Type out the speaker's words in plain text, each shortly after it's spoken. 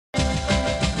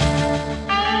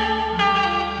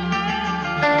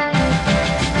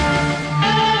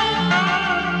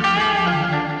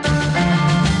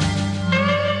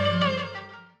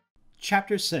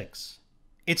Chapter 6.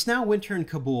 It's now winter in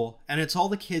Kabul, and it's all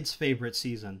the kids' favorite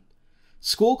season.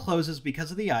 School closes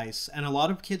because of the ice, and a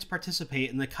lot of kids participate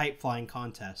in the kite flying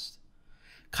contest.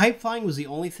 Kite flying was the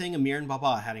only thing Amir and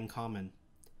Baba had in common.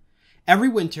 Every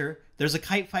winter, there's a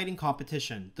kite fighting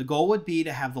competition. The goal would be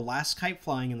to have the last kite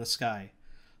flying in the sky.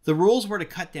 The rules were to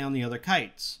cut down the other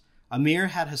kites. Amir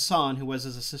had Hassan, who was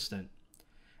his assistant.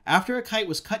 After a kite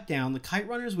was cut down, the kite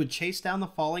runners would chase down the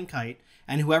falling kite,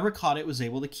 and whoever caught it was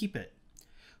able to keep it.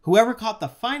 Whoever caught the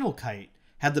final kite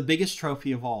had the biggest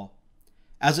trophy of all.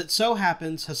 As it so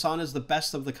happens, Hassan is the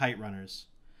best of the kite runners.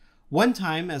 One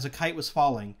time, as a kite was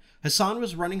falling, Hassan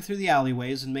was running through the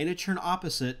alleyways and made a turn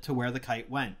opposite to where the kite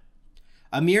went.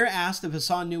 Amir asked if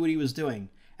Hassan knew what he was doing,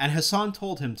 and Hassan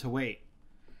told him to wait.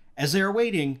 As they are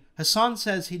waiting, Hassan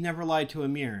says he'd never lied to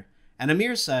Amir, and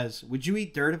Amir says, "Would you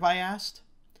eat dirt if I asked?"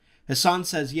 Hassan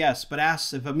says yes, but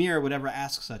asks if Amir would ever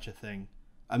ask such a thing.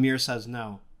 Amir says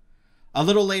no. A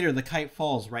little later, the kite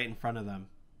falls right in front of them.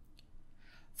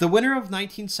 The winter of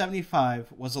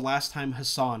 1975 was the last time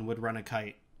Hassan would run a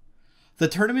kite. The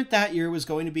tournament that year was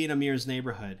going to be in Amir's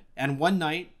neighborhood, and one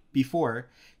night before,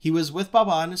 he was with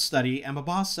Baba in his study, and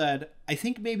Baba said, "I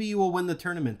think maybe you will win the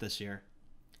tournament this year."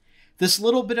 This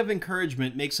little bit of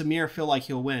encouragement makes Amir feel like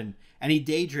he'll win, and he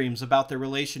daydreams about their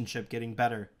relationship getting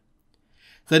better.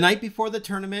 The night before the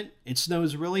tournament, it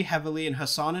snows really heavily, and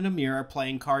Hassan and Amir are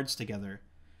playing cards together.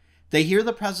 They hear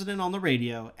the president on the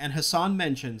radio, and Hassan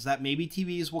mentions that maybe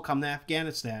TVs will come to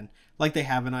Afghanistan like they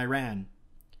have in Iran.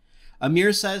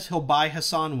 Amir says he'll buy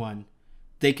Hassan one.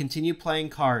 They continue playing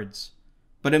cards,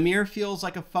 but Amir feels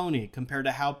like a phony compared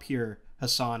to how pure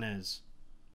Hassan is.